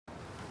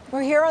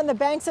We're here on the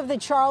banks of the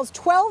Charles.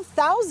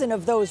 12,000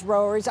 of those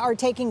rowers are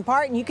taking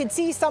part, and you can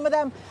see some of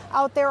them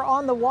out there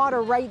on the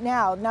water right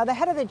now. Now, the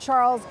head of the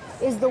Charles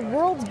is the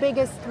world's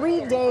biggest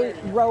three-day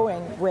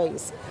rowing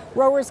race.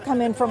 Rowers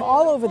come in from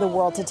all over the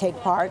world to take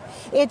part.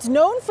 It's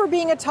known for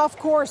being a tough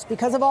course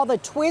because of all the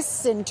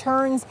twists and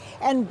turns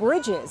and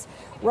bridges.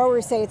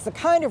 Rowers say it's the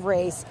kind of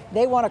race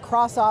they want to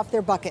cross off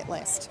their bucket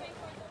list.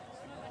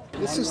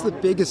 This is the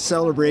biggest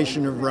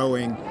celebration of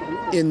rowing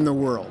in the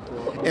world.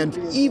 And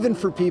even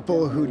for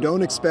people who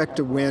don't expect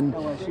to win,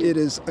 it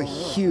is a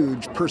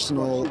huge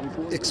personal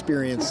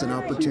experience and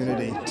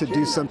opportunity to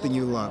do something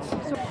you love.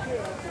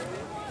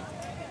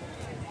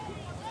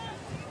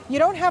 You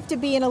don't have to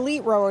be an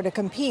elite rower to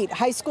compete.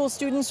 High school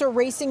students are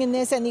racing in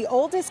this, and the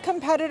oldest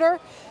competitor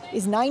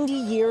is 90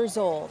 years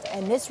old.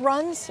 And this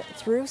runs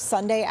through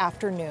Sunday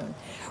afternoon.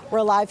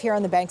 We're live here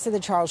on the banks of the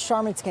Charles.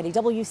 Charmin Sketty,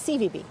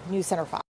 WCVB News Center 5.